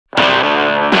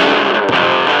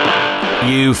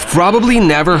You've probably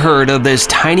never heard of this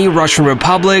tiny Russian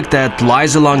republic that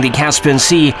lies along the Caspian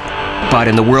Sea, but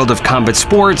in the world of combat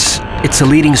sports, it's a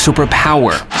leading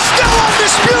superpower. Still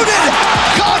undisputed,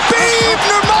 Khabib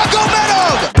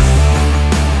Nurmagomedov!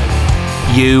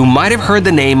 You might have heard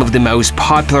the name of the most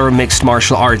popular mixed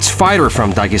martial arts fighter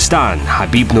from Dagestan,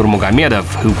 Khabib Nurmagomedov,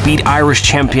 who beat Irish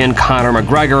champion Conor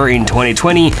McGregor in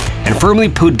 2020 and firmly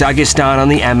put Dagestan on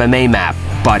the MMA map.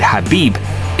 But Khabib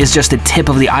is just the tip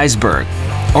of the iceberg.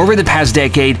 Over the past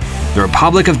decade, the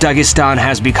Republic of Dagestan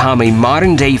has become a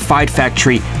modern-day fight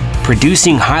factory,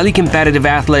 producing highly competitive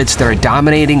athletes that are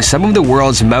dominating some of the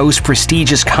world's most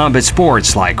prestigious combat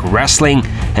sports like wrestling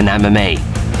and MMA.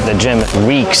 The gym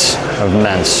reeks of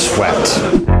men's sweat.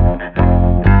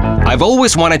 I've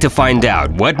always wanted to find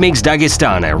out what makes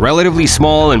Dagestan, a relatively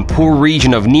small and poor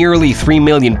region of nearly 3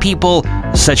 million people,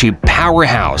 such a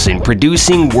powerhouse in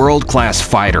producing world-class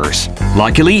fighters.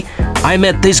 Luckily, I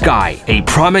met this guy, a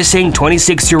promising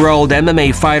 26-year-old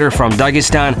MMA fighter from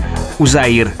Dagestan,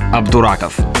 Uzair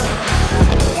Abdurakov.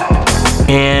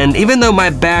 And even though my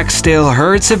back still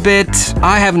hurts a bit,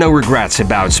 I have no regrets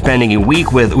about spending a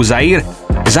week with Uzair,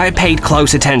 as I paid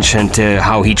close attention to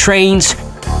how he trains,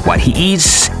 what he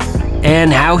eats,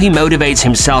 and how he motivates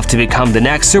himself to become the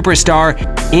next superstar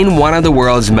in one of the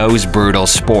world's most brutal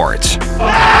sports.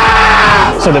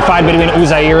 So the fight between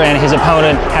Uzair and his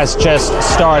opponent has just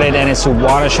started, and it's a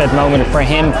watershed moment for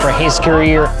him, for his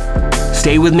career.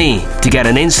 Stay with me to get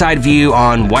an inside view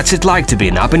on what's it like to be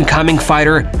an up-and-coming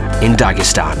fighter in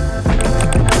Dagestan.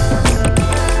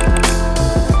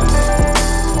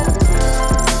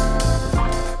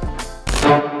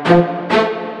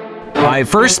 I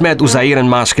first met Uzair in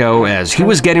Moscow as he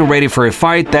was getting ready for a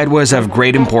fight that was of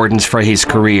great importance for his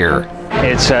career.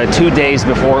 It's 2 days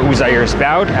before Uzair's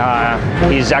bout.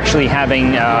 He's actually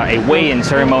having a weigh-in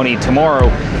ceremony tomorrow,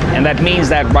 and that means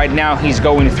that right now he's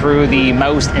going through the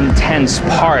most intense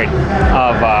part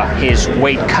of his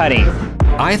weight cutting.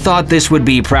 I thought this would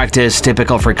be practice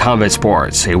typical for combat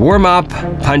sports. A warm-up,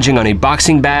 punching on a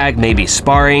boxing bag, maybe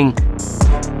sparring.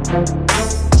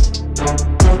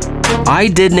 I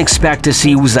didn't expect to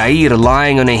see Uzair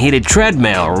lying on a heated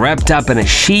treadmill, wrapped up in a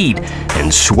sheet,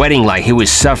 and sweating like he was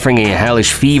suffering a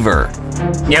hellish fever.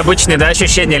 Необычное, да,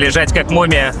 ощущение лежать как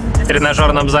мумия в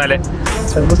тренажерном зале?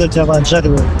 Как будто тебя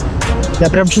поджаривают. Я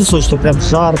прям чувствую, что прям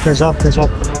жарко, жарко,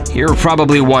 жарко. You're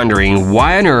probably wondering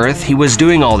why on earth he was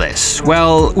doing all this.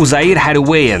 Well, Uzair had a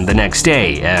weigh-in the next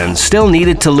day and still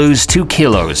needed to lose 2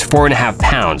 kilos, 4.5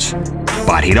 pounds.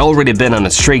 But he'd already been on a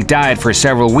strict diet for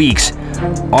several weeks.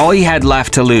 All he had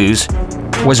left to lose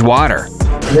was water.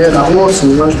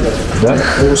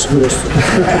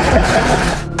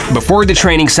 Before the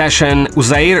training session,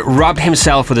 Uzair rubbed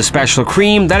himself with a special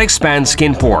cream that expands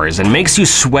skin pores and makes you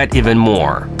sweat even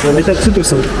more.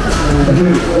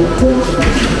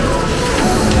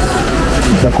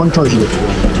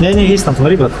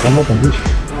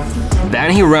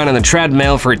 Then he ran on the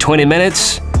treadmill for 20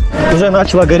 minutes.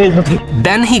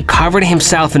 Then he covered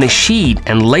himself in a sheet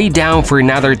and lay down for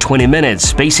another 20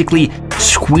 minutes, basically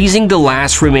squeezing the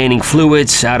last remaining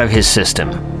fluids out of his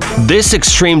system. This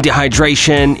extreme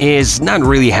dehydration is not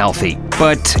really healthy,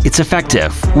 but it's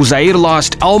effective. Uzair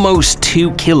lost almost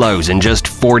 2 kilos in just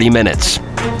 40 minutes.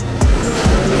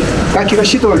 Как и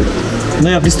рассчитывали? Ну,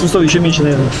 я без трусов еще меньше,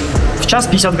 наверное. В час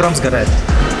 50 грамм сгорает.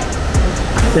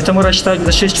 Это мы рассчитали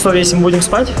за 6 часов, если мы будем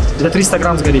спать, за 300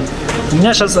 грамм сгорит. У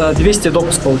меня сейчас 200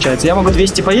 допуск получается. Я могу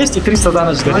 200 поесть и 300 за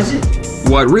ночь сгорит.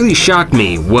 What really shocked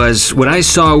me was when I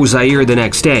saw Uzair the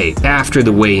next day, after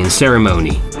the weigh-in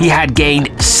ceremony. He had gained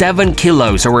 7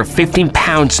 kilos, or 15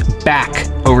 pounds, back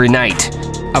overnight.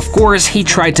 Of course, he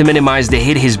tried to minimize the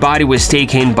hit his body was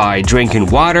taking by drinking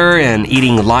water and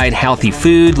eating light, healthy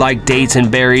food like dates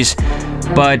and berries.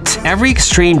 But every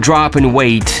extreme drop in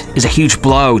weight is a huge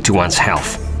blow to one's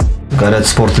health. Говорят,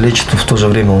 спорт лечит, в то же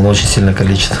время он очень сильно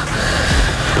калечит.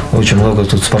 Очень много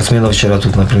тут спортсменов вчера,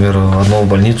 тут, например, одного в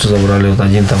больницу забрали, вот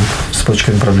один там с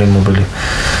почками проблемы были.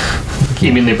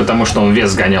 Именно и потому, что он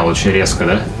вес сгонял очень резко,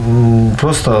 да?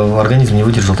 Просто организм не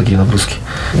выдержал такие нагрузки.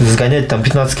 Сгонять там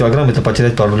 15 килограмм – это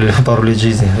потерять пару лет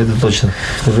жизни, это точно.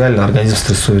 Реально организм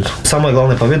стрессует. Самая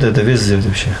главная победа – это вес сделать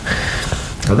вообще.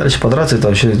 А дальше подраться – это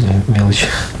вообще мелочь.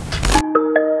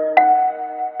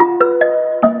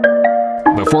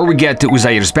 Before we get to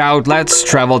Uzair's bout, let's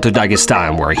travel to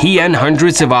Dagestan, where he and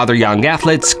hundreds of other young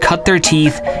athletes cut their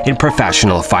teeth in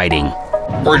professional fighting.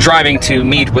 We're driving to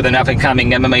meet with an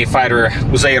up-and-coming MMA fighter,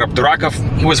 Uzair Abdurakov.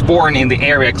 He was born in the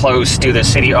area close to the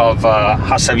city of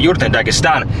Khasavyurt in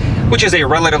Dagestan, which is a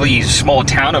relatively small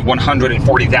town of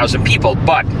 140,000 people,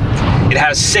 but It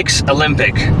has 6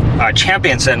 Olympic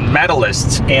champions and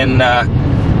medalists in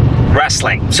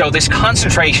wrestling. So this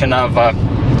concentration of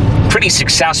pretty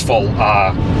successful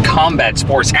combat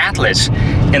sports athletes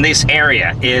in this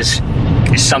area is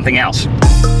something else.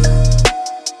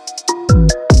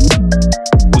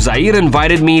 Uzair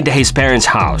invited me to his parents'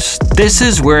 house. This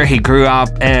is where he grew up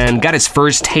and got his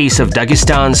first taste of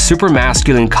Dagestan's super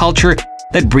masculine culture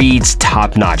that breeds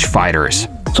top-notch fighters.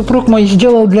 Супруг мой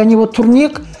сделал для него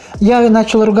турник. Я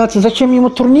начал ругаться, зачем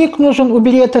ему турник нужен,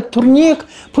 убери этот турник,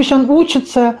 пусть он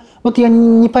учится. Вот я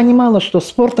не понимала, что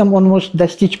спортом он может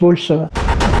достичь большего.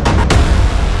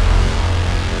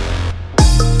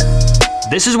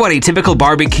 This is what a typical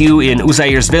barbecue in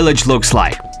Uzair's village looks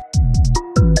like.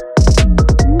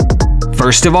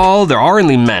 First of all, there are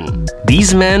only men.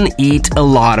 These men eat a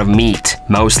lot of meat,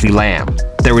 mostly lamb.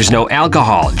 There is no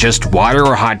alcohol, just water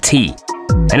or hot tea.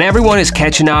 And everyone is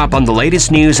catching up on the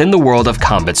latest news in the world of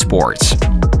combat sports.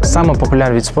 Самый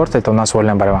популярный вид спорта – это у нас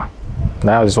вольная борьба.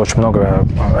 Да, здесь очень много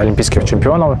олимпийских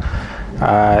чемпионов.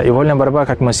 И вольная борьба,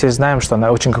 как мы все знаем, что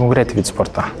она очень конкурентный вид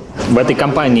спорта. В этой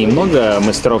компании много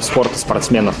мастеров спорта,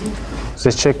 спортсменов?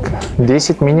 Здесь человек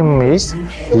 10 минимум есть.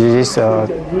 Здесь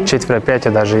 4-5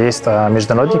 даже есть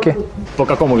международники. По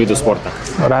какому виду спорта?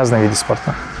 Разные виды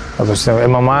спорта. То есть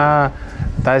ММА,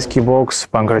 тайский бокс,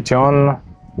 панкратион,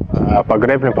 по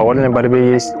грэпплингу, по вольной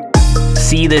борьбе есть.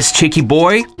 See this cheeky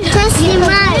boy?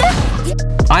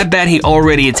 I bet he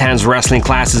already attends wrestling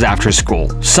classes after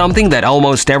school, something that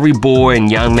almost every boy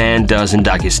and young man does in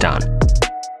Dagestan.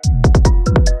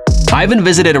 I even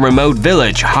visited a remote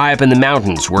village high up in the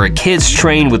mountains where kids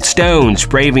train with stones,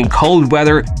 braving cold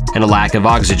weather and a lack of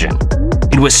oxygen.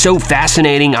 It was so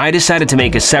fascinating, I decided to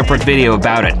make a separate video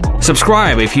about it.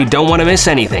 Subscribe if you don't want to miss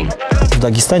anything. В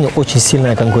Дагестане очень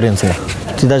сильная конкуренция.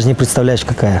 Ты даже не представляешь,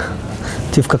 какая.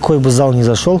 Ты в какой бы зал ни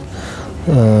зашел,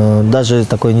 даже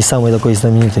такой не самый такой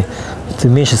знаменитый, ты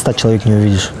меньше 100 человек не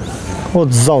увидишь.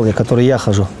 Вот зал, в который я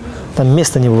хожу, там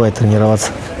места не бывает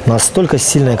тренироваться. Настолько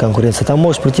сильная конкуренция. Там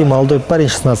можешь прийти молодой парень,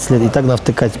 16 лет, и так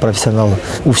навтыкать профессионала.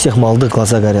 У всех молодых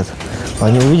глаза горят.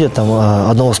 Они увидят там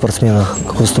одного спортсмена,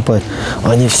 как выступает,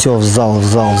 они все в зал.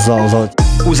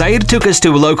 Uzair took us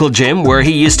to a local gym where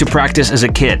he used to practice as a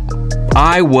kid.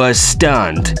 I was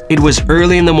stunned. It was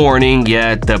early in the morning,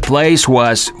 yet the place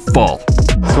was full.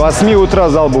 С 8 утра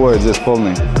зал бывает здесь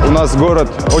полный. У нас город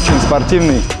очень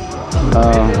спортивный.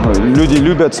 Люди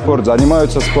любят спорт,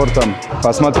 занимаются спортом.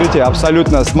 Посмотрите,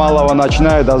 абсолютно с малого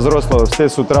начиная до взрослого, все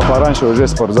с утра пораньше уже в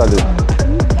спортзале.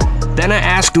 Then I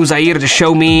asked Uzair to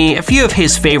show me a few of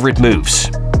his favorite moves.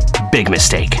 Big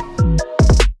mistake.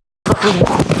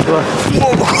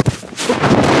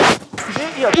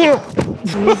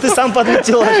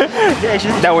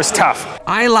 That was tough.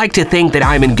 I like to think that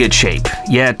I'm in good shape,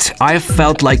 yet I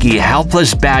felt like a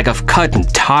helpless bag of cotton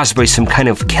tossed by some kind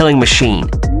of killing machine.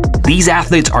 These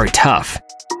athletes are tough.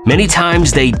 Many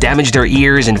times they damage their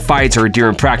ears in fights or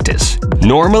during practice.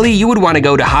 Normally you would want to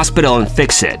go to hospital and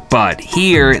fix it, but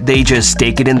here they just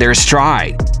take it in their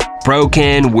stride.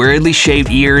 Broken, weirdly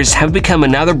shaped ears have become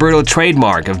another brutal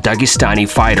trademark of Dagestani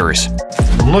fighters.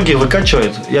 Многие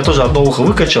выкачивают. Я тоже одно ухо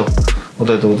выкачал. Вот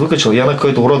это вот выкачал. И она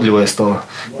какое-то уродливое стала.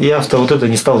 И я вот это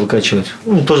не стал выкачивать.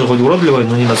 Ну, тоже хоть уродливое,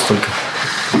 но не настолько.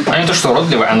 А не то, что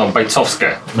уродливое, оно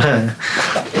бойцовское.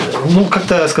 Ну,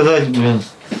 как-то сказать,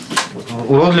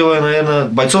 уродливое, наверное,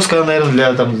 бойцовское, наверное,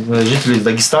 для там, жителей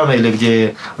Дагестана или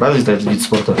где развит этот вид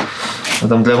спорта. А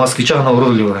там для москвича она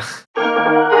уродливая.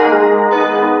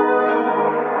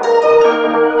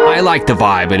 I liked the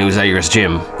vibe in Uzair's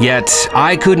gym, yet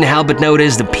I couldn't help but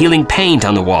notice the peeling paint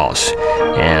on the walls,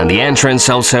 and the entrance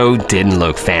also didn't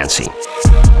look fancy.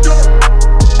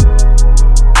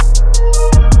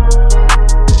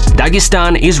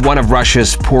 Dagestan is one of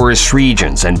Russia's poorest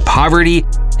regions, and poverty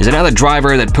is another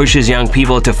driver that pushes young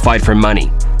people to fight for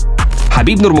money.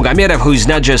 Khabib Nurmagomedov, who's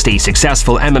not just a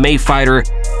successful MMA fighter,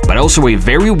 but also a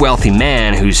very wealthy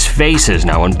man whose face is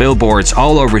now on billboards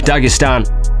all over Dagestan,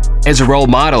 is a role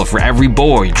model for every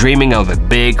boy dreaming of a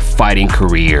big fighting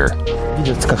career.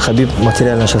 Видят, как Хабиб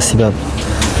материально сейчас себя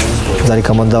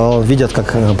зарекомендовал, видят,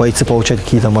 как бойцы получают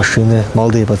какие-то машины,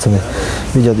 молодые пацаны,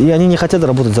 видят. И они не хотят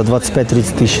работать за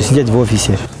 25-30 тысяч, сидеть в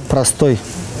офисе. Простой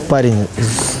парень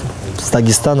с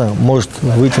Дагестана может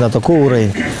выйти на такой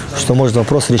уровень, что может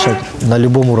вопрос решать на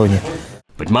любом уровне.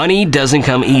 But money doesn't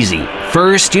come easy.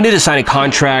 First, you need to sign a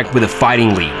contract with a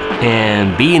fighting league.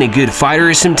 And being a good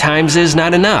fighter sometimes is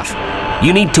not enough.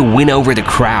 You need to win over the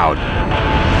crowd.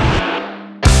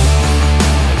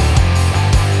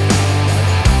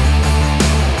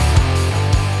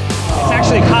 It's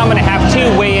actually common to have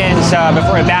 2 weigh-ins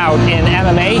before a bout in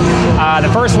MMA.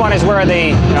 The first one is where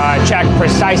they check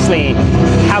precisely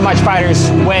how much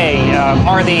fighters weigh,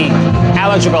 are they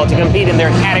eligible to compete in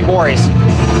their categories.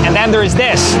 And then there's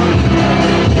this,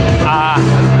 a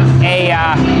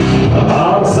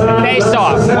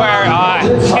face-off where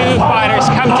two fighters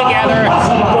come together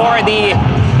for the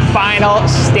final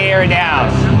stare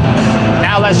down.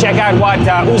 Now let's check out what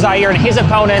Uzair and his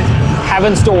opponent have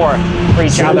in store for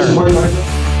each other.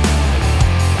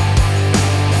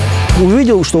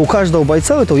 Увидел, что у каждого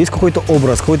бойца этого есть какой-то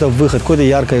образ, какой-то выход, какое-то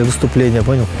яркое выступление,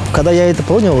 понял? Когда я это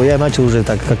понял, я начал уже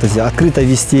так как-то открыто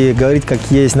вести, говорить как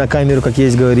есть, на камеру как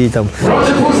есть говорить там.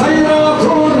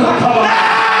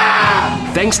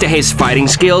 Thanks to his fighting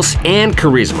skills and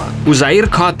charisma, Uzair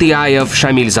caught the eye of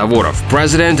Shamil Zavorov,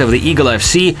 president of the Eagle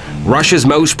FC, Russia's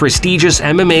most prestigious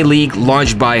MMA league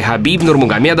launched by Khabib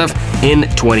Nurmagomedov in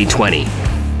 2020.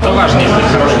 Что важнее, быть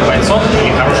хорошим бойцом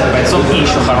или хорошим бойцом и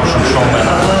еще хорошим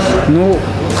шоуменом? Ну,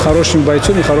 хорошим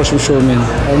бойцом и хорошим шоуменом.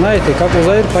 Знаете, как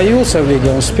Узаир появился в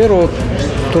лиге, он с первого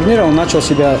турнира он начал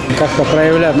себя как-то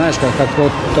проявлять, знаешь,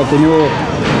 как у него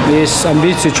есть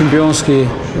амбиции чемпионские,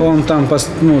 он там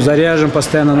заряжен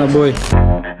постоянно на бой.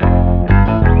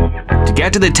 To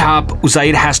get to the top,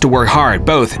 Uzair has to work hard,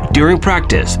 both during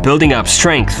practice, building up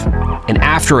strength, and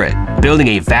after it, building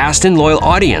a vast and loyal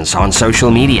audience on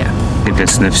social media.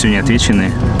 Соответственно, все не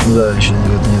отвечены. Да, еще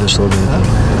не дошло до этого.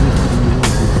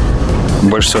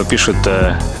 Больше всего пишут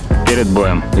перед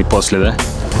боем и после, да?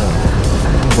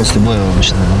 После боя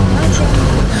обычно много пишут.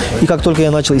 И как только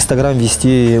я начал Инстаграм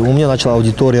вести, у меня начала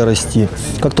аудитория расти,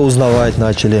 как-то узнавать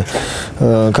начали,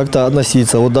 как-то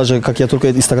относиться. Вот даже как я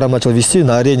только Инстаграм начал вести,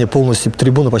 на арене полностью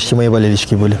трибуны почти мои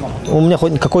болельщики были. У меня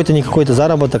хоть какой-то не какой-то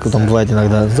заработок там бывает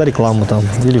иногда, за рекламу там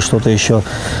или что-то еще.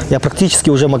 Я практически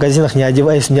уже в магазинах не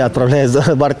одеваюсь, меня отправляют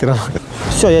за бартером.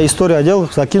 Все, я историю одел,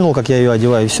 закинул, как я ее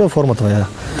одеваю, все, форма твоя.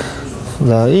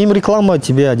 Да, им реклама,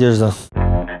 тебе одежда.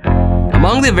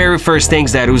 Among the very first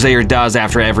things that Uzair does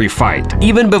after every fight,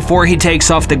 even before he takes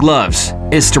off the gloves,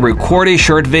 is to record a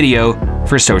short video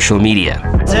for social media.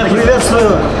 Всем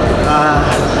приветствую!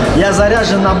 Я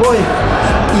заряжен на бой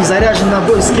и заряжен на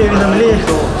бой с Кевином Ли.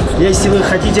 Если вы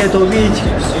хотите это увидеть,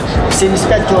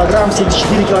 75 килограмм,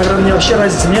 74 килограмм, мне вообще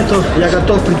разницы нету. Я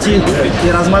готов прийти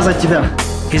и размазать тебя.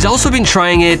 He's also been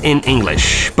trying it in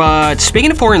English, but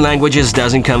speaking foreign languages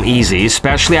doesn't come easy,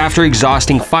 especially after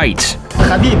exhausting fights.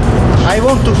 Khabib, I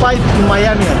want to fight in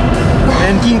Miami.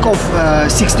 And king of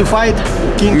 65.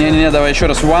 King. Не, давай еще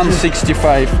раз.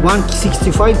 165.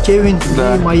 165, Kevin,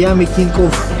 да. Miami, king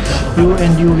of you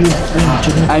and you will.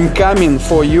 I'm coming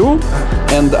for you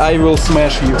and I will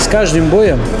smash you. С каждым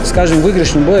боем, с каждым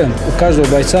выигрышным боем у каждого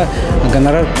бойца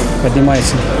гонорар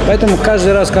поднимается. Поэтому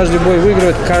каждый раз, каждый бой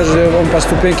выигрывает, каждый он по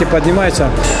ступеньке поднимается,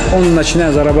 он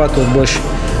начинает зарабатывать больше.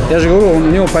 Я же говорю, у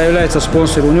него появляются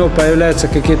спонсоры, у него появляются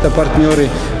какие-то партнеры,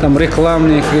 там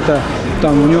рекламные какие-то,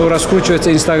 там у него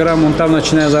раскручивается Инстаграм, он там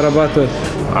начинает зарабатывать.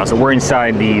 So we're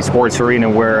inside the sports arena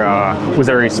where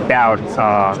Uzair's bout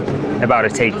about to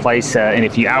take place in a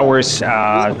few hours.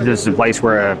 This is a place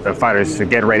where the fighters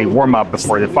get ready, warm up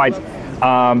before the fight.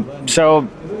 So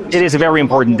it is a very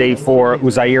important day for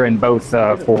Uzair and both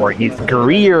for his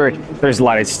career. There's a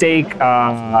lot at stake,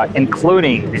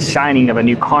 including the signing of a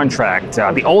new contract.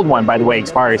 The old one, by the way,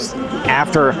 expires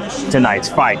after tonight's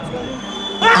fight.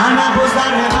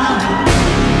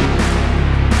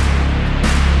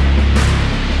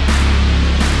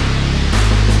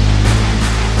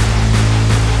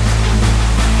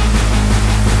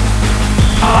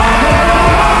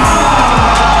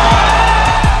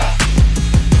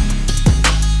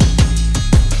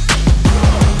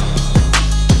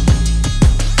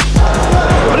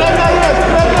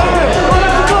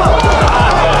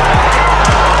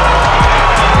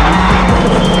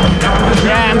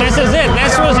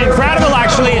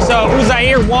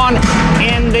 Won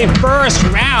in the first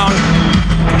round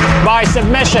by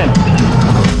submission.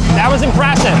 That was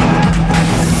impressive.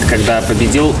 Когда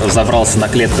победил, забрался на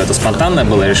клетку, это спонтанное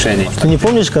было решение? Ты не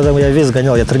помнишь, когда я вес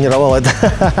гонял, я тренировал это?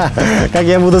 Как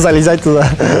я буду залезать туда?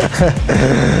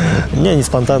 Не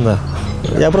спонтанно.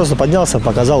 Я просто поднялся,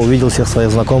 показал, увидел всех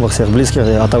своих знакомых, всех близких,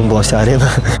 а там была вся арена.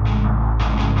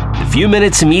 The few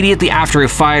minutes immediately after a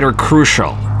fight are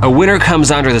crucial. A winner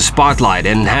comes under the spotlight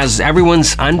and has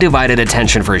everyone's undivided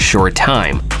attention for a short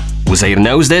time. Uzair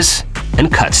knows this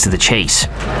and cuts to the chase.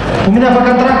 У меня по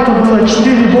контракту было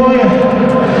 4 боя,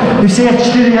 и все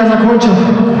 4 я закончил.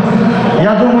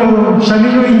 Я думаю,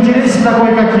 Шамилю интересен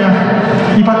такой, как я,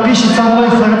 и подпишет со мной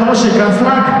свой хороший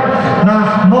контракт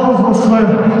на новых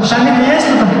условиях. Шамиль есть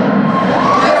тут?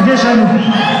 Где Шамиль?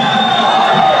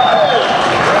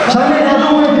 Шамиль, я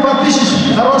думаю, ты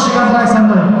подпишешь хороший контракт.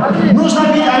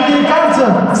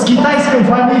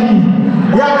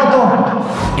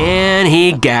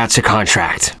 he gets a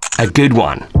contract. A good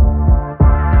one.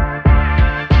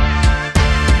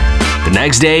 The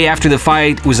next day after the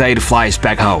fight, Uzair flies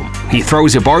back home. He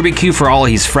throws a barbecue for all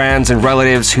his friends and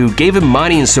relatives who gave him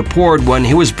money and support when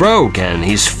he was broke and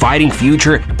his fighting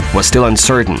future was still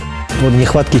uncertain. Вот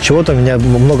нехватки чего-то меня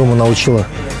многому научила.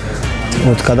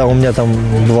 Вот когда у меня там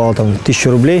бывало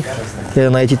 1000 рублей, я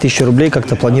на эти 1000 рублей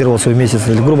как-то планировал свой месяц.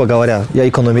 Или, грубо говоря, я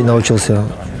экономить научился.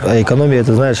 А экономия,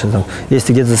 это знаешь, там, если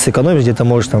ты где-то сэкономишь, где-то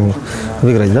можешь там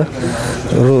выиграть, да?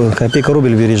 Копейка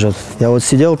рубль бережет. Я вот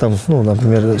сидел там, ну,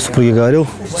 например, супруге говорил,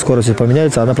 скоро все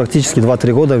поменяется. Она практически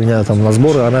 2-3 года меня там на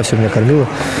сборы, она все меня кормила.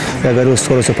 Я говорил,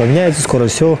 скоро все поменяется, скоро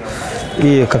все.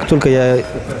 И как только я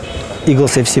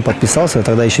Eagles FC подписался,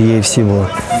 тогда еще EFC было.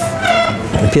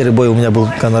 Первый бой у меня был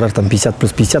гонорар там 50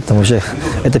 плюс 50, там вообще.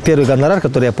 Это первый гонорар,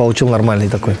 который я получил нормальный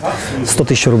такой. 100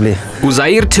 000 рублей.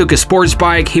 Uzair took a sports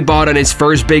bike he bought on his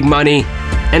first big money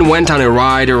and went on a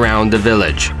ride around the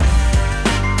village.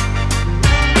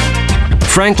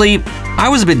 Frankly, I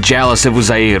was a bit jealous of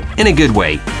Uzair in a good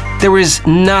way. There was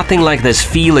nothing like this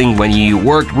feeling when you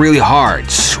worked really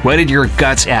hard, sweated your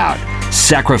guts out,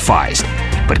 sacrificed,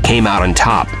 but came out on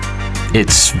top.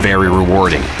 It's very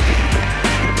rewarding.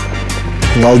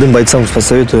 Молодым бойцам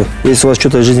посоветую, если у вас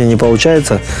что-то в жизни не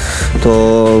получается,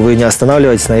 то вы не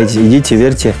останавливайтесь на этим, идите,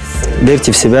 верьте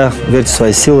в себя, верьте в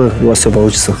свои силы, у вас все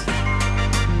получится.